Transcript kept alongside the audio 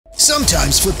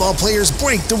Sometimes football players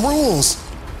break the rules.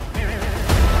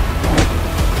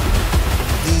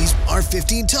 These are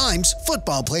 15 times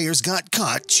football players got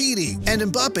caught cheating, and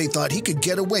Mbappe thought he could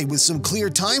get away with some clear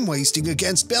time wasting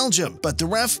against Belgium, but the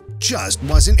ref just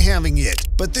wasn't having it.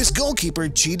 But this goalkeeper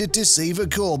cheated to save a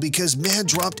goal because man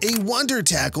dropped a wonder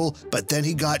tackle, but then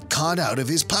he got caught out of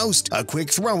his post. A quick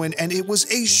throw-in and it was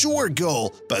a sure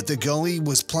goal, but the goalie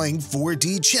was playing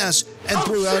 4D chess and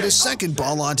threw out a second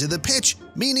ball onto the pitch,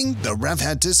 meaning the ref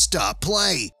had to stop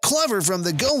play. Clever from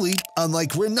the goalie, unlike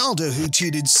Ronaldo, who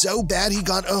cheated so bad he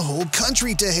got a whole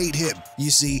country to hate him.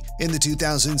 You see, in the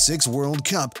 2006 World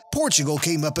Cup, Portugal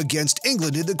came up against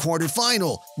England in the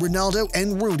quarterfinal. Ronaldo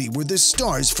and Rooney were the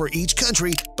stars for each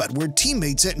country, but were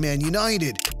teammates at Man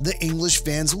United. The English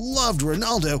fans loved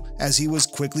Ronaldo as he was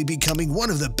quickly becoming one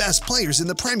of the best players in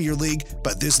the Premier League,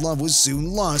 but this love was soon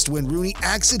lost when Rooney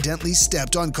accidentally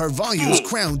stepped on Carvalho's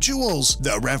crown jewels.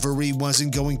 The referee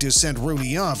wasn't going to send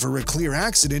Rooney off for a clear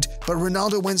accident, but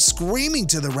Ronaldo went screaming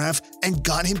to the ref and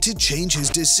got him to change his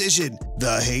decision.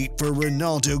 The hate for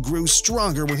Ronaldo grew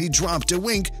stronger when he dropped a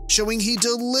wink, showing he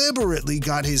deliberately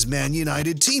got his Man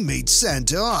United teammate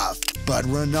sent off. But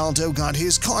Ronaldo got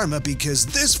his karma because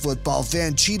this football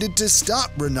fan cheated to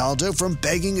stop Ronaldo from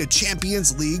bagging a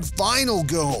Champions League final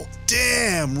goal.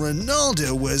 Damn,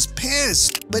 Ronaldo was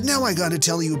pissed. But now I gotta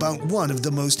tell you about one of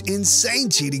the most insane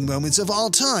cheating moments of all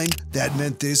time that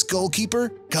meant this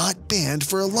goalkeeper got banned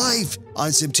for life.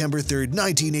 On September 3,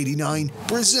 1989,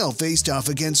 Brazil faced off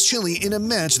against Chile in a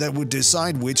match that would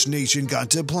decide which nation got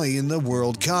to play in the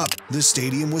World Cup. The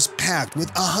stadium was packed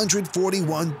with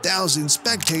 141,000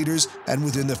 spectators, and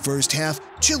within the first half,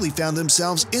 Chile found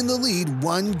themselves in the lead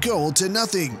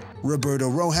 1-0. Roberto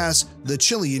Rojas, the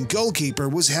Chilean goalkeeper,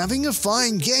 was having a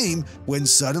fine game when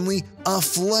suddenly a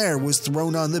flare was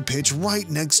thrown on the pitch right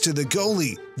next to the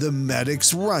goalie. The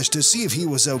medics rushed to see if he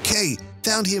was okay,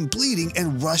 found him bleeding,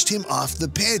 and rushed him off the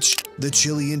pitch. The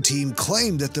Chilean team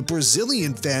claimed that the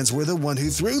Brazilian fans were the one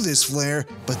who threw this flare,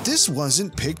 but this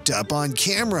wasn't picked up on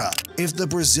camera. If the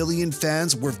Brazilian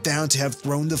fans were found to have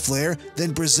thrown the flare,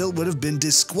 then Brazil would have been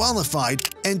disqualified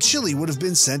and Chile would have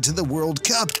been sent to the World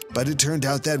Cup. But it turned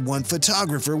out that one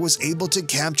photographer was able to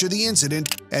capture the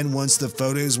incident, and once the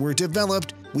photos were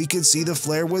developed, we could see the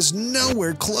flare was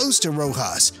nowhere close to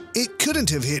Rojas. It couldn't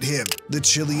have hit him. The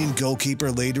Chilean goalkeeper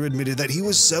later admitted that he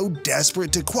was so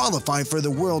desperate to qualify for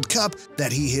the World Cup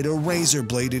that he hid a razor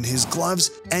blade in his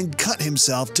gloves and cut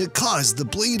himself to cause the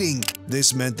bleeding.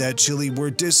 This meant that Chile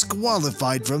were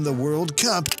disqualified from the World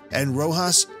Cup, and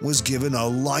Rojas was given a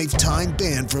lifetime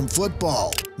ban from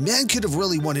football. Man could have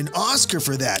really won an Oscar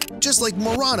for that, just like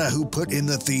Morata, who put in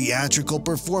the theatrical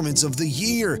performance of the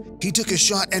year. He took a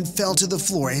shot and fell to the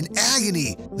floor in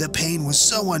agony. The pain was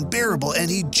so unbearable and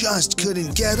he just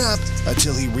couldn't get up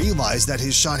until he realized that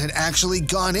his shot had actually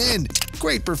gone in.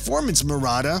 Great performance,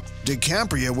 Morata.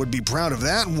 DiCaprio would be proud of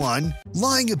that one.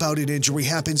 Lying about an injury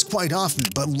happens quite often,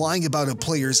 but lying about a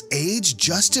player's age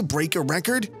just to break a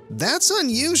record? That's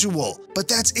unusual. But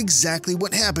that's exactly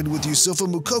what happened with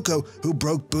Youssoufa Moukoko, who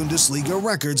broke Bundesliga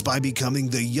records by becoming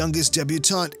the youngest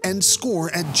debutant and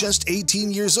scorer at just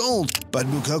 18 years old. But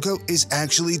Moukoko is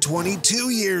actually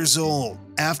 22 years old.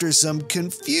 After some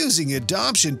confusing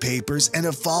adoption papers and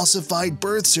a falsified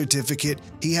birth certificate,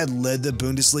 he had led the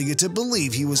Bundesliga to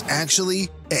believe he was actually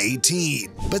 18.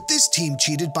 But this team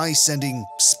cheated by sending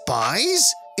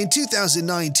spies? In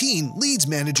 2019, Leeds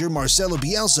manager Marcelo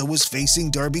Bielsa was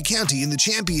facing Derby County in the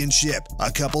championship.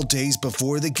 A couple days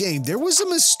before the game, there was a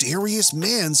mysterious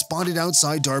man spotted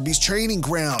outside Derby's training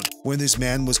ground. When this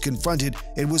man was confronted,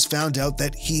 it was found out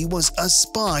that he was a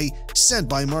spy sent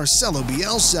by Marcelo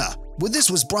Bielsa. When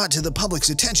this was brought to the public's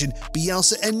attention,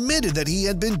 Bielsa admitted that he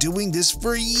had been doing this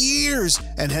for years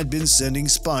and had been sending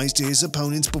spies to his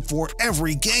opponents before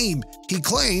every game. He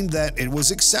claimed that it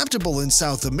was acceptable in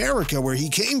South America where he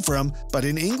came from, but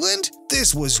in England,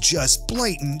 this was just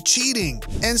blatant cheating.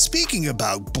 And speaking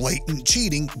about blatant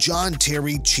cheating, John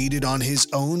Terry cheated on his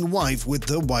own wife with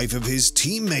the wife of his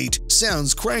teammate.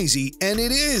 Sounds crazy, and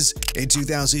it is. In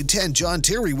 2010, John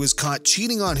Terry was caught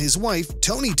cheating on his wife,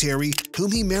 Toni Terry,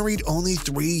 whom he married only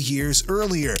 3 years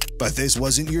earlier. But this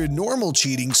wasn't your normal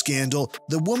cheating scandal.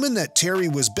 The woman that Terry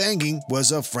was banging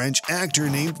was a French actor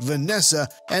named Vanessa,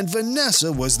 and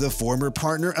Vanessa was the former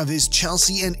partner of his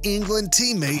Chelsea and England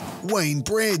teammate, Wayne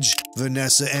Bridge.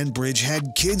 Vanessa and Bridge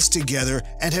had kids together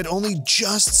and had only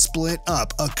just split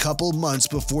up a couple months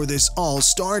before this all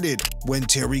started. When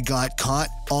Terry got caught,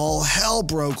 all hell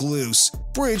broke loose.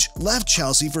 Bridge left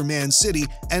Chelsea for Man City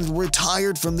and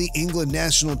retired from the England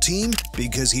national team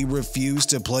because he refused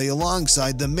to play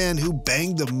alongside the man who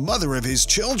banged the mother of his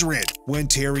children. When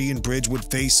Terry and Bridge would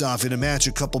face off in a match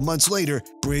a couple months later,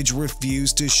 Bridge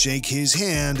refused to shake his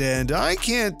hand, and I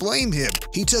can't blame him.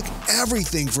 He took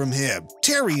everything from him.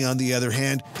 Terry, on the other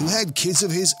hand, who had kids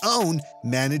of his own,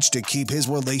 managed to keep his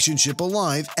relationship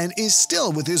alive and is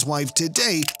still with his wife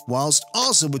today, whilst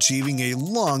also achieving a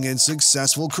long and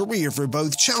successful career for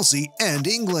both Chelsea and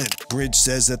England. Bridge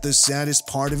says that the saddest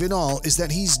part of it all is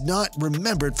that he's not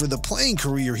remembered for the playing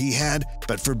career he had,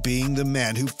 but for being the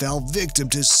man who fell victim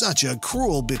to such a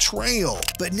cruel betrayal.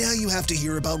 But now you have to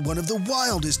hear about one of the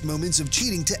wildest moments of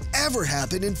cheating to ever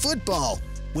happen in football.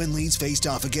 When Leeds faced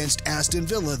off against Aston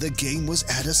Villa, the game was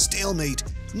at a stalemate.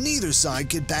 Neither side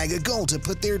could bag a goal to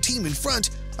put their team in front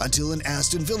until an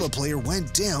Aston Villa player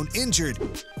went down injured.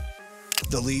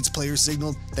 The Leeds player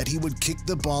signaled that he would kick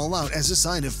the ball out as a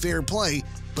sign of fair play,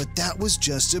 but that was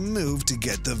just a move to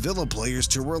get the Villa players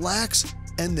to relax,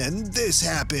 and then this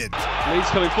happened. Leeds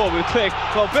coming forward with Click.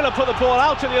 Well, Villa put the ball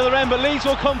out at the other end, but Leeds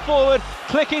will come forward.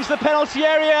 Click into the penalty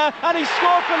area, and he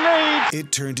scored for Leeds.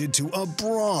 It turned into a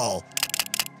brawl.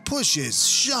 Pushes,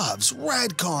 shoves,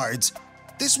 red cards.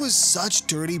 This was such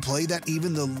dirty play that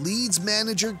even the Leeds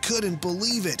manager couldn't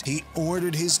believe it. He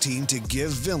ordered his team to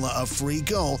give Villa a free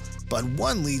goal, but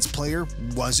one Leeds player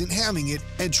wasn't having it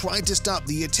and tried to stop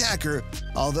the attacker,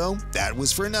 although that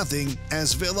was for nothing,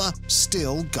 as Villa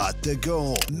still got the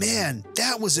goal. Man,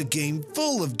 that was a game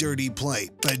full of dirty play,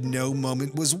 but no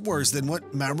moment was worse than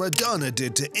what Maradona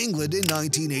did to England in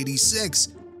 1986.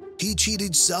 He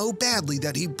cheated so badly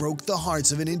that he broke the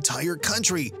hearts of an entire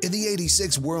country. In the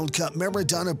 '86 World Cup,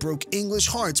 Maradona broke English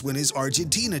hearts when his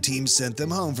Argentina team sent them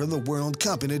home from the World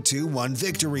Cup in a 2-1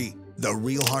 victory. The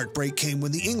real heartbreak came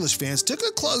when the English fans took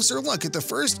a closer look at the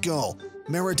first goal.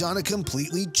 Maradona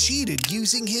completely cheated,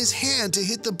 using his hand to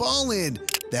hit the ball in.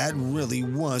 That really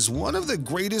was one of the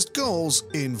greatest goals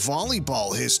in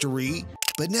volleyball history.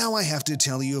 But now I have to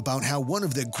tell you about how one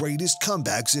of the greatest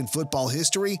comebacks in football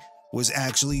history was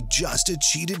actually just a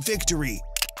cheated victory.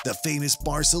 The famous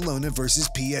Barcelona vs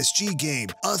PSG game,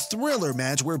 a thriller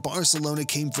match where Barcelona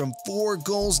came from 4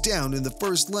 goals down in the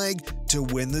first leg to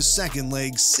win the second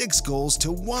leg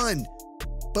 6-1.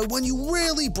 But when you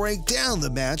really break down the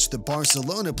match, the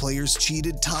Barcelona players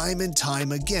cheated time and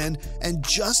time again and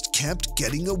just kept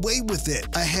getting away with it.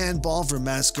 A handball for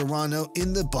Mascherano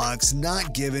in the box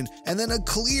not given, and then a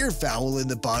clear foul in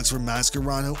the box for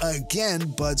Mascherano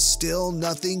again, but still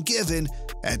nothing given.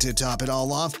 And to top it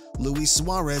all off, Luis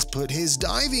Suarez put his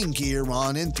diving gear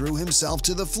on and threw himself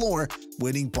to the floor,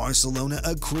 winning Barcelona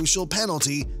a crucial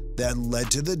penalty that led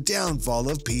to the downfall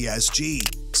of PSG.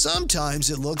 Sometimes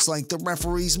it looks like the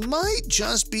referees might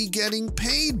just be getting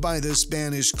paid by the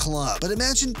Spanish club, but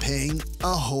imagine paying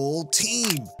a whole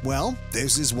team. Well,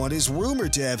 this is what is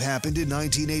rumored to have happened in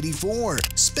 1984.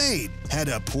 Spain had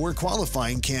a poor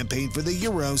qualifying campaign for the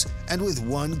Euros, and with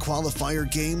one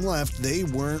qualifier game left, they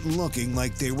weren't looking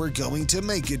like they were going to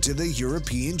make it to the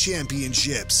European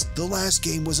Championships. The last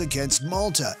game was against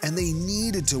Malta, and they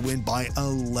needed to win by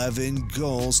 11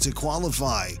 goals to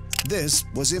qualify. This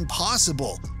was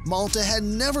impossible. Malta had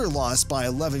never lost by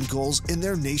 11 goals in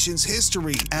their nation's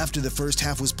history. After the first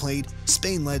half was played,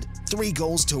 Spain led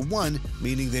 3-1,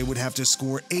 meaning they would have to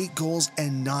score 8 goals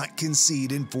and not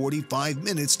concede in 45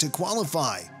 minutes to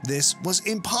qualify. This was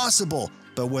impossible,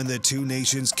 but when the two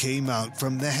nations came out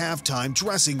from the halftime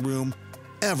dressing room,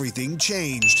 everything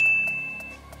changed.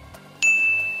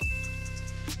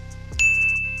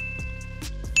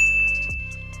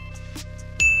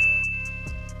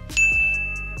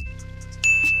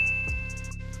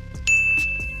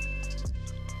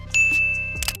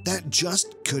 That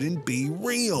just couldn't be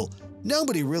real.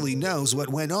 Nobody really knows what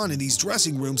went on in these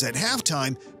dressing rooms at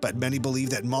halftime, but many believe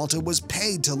that Malta was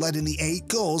paid to let in the 8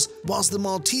 goals, whilst the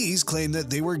Maltese claim that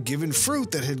they were given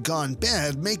fruit that had gone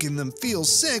bad, making them feel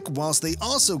sick, whilst they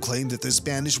also claim that the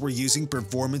Spanish were using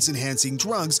performance-enhancing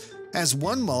drugs, as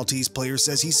one Maltese player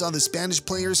says he saw the Spanish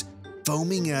players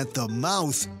foaming at the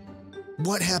mouth.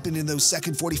 What happened in those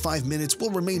second 45 minutes will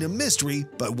remain a mystery,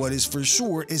 but what is for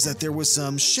sure is that there was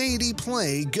some shady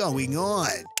play going on.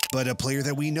 But a player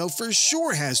that we know for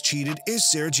sure has cheated is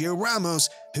Sergio Ramos,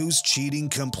 whose cheating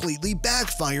completely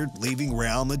backfired, leaving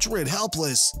Real Madrid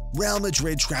helpless. Real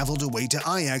Madrid traveled away to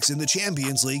Ajax in the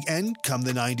Champions League, and come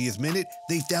the 90th minute,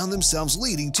 they found themselves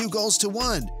leading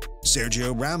 2-1.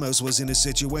 Sergio Ramos was in a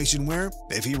situation where,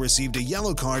 if he received a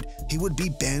yellow card, he would be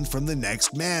banned from the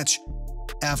next match.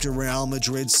 After Real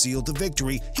Madrid sealed the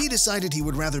victory, he decided he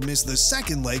would rather miss the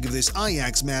second leg of this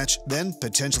Ajax match than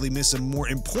potentially miss a more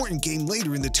important game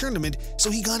later in the tournament, so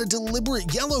he got a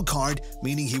deliberate yellow card,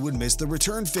 meaning he would miss the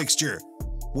return fixture.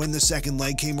 When the second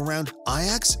leg came around,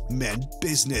 Ajax meant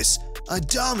business. A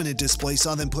dominant display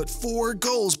saw them put 4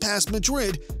 goals past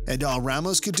Madrid, and all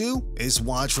Ramos could do is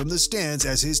watch from the stands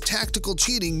as his tactical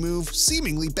cheating move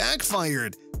seemingly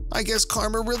backfired. I guess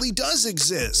karma really does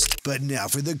exist. But now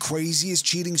for the craziest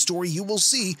cheating story you will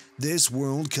see, this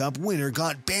World Cup winner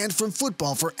got banned from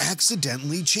football for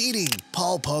accidentally cheating.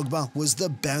 Paul Pogba was the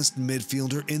best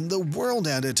midfielder in the world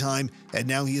at a time, and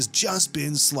now he has just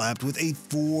been slapped with a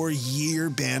 4-year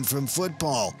ban from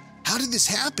football. How did this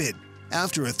happen?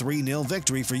 After a 3-0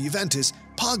 victory for Juventus,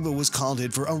 Pogba was called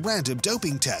in for a random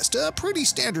doping test, a pretty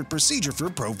standard procedure for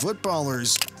pro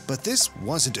footballers. But this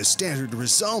wasn't a standard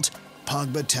result.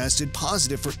 Pogba tested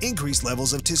positive for increased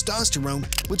levels of testosterone,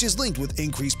 which is linked with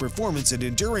increased performance and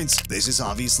endurance. This is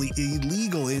obviously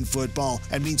illegal in football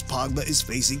and means Pogba is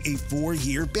facing a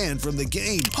 4-year ban from the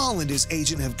game. Paul and his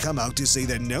agent have come out to say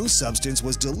that no substance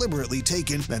was deliberately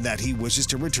taken and that he wishes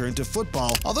to return to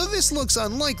football, although this looks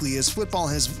unlikely as football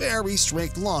has very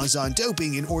strict laws on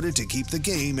doping in order to keep the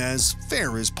game as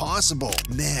fair as possible.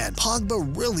 Man,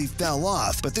 Pogba really fell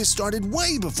off, but this started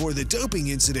way before the doping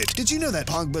incident. Did you know that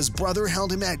Pogba's brother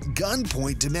held him at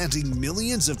gunpoint demanding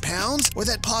millions of pounds, or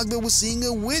that Pogba was seeing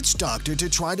a witch doctor to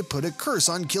try to put a curse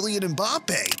on Kylian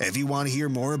Mbappe? If you want to hear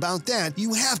more about that,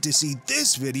 you have to see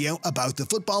this video about the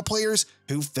football players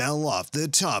who fell off the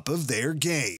top of their game.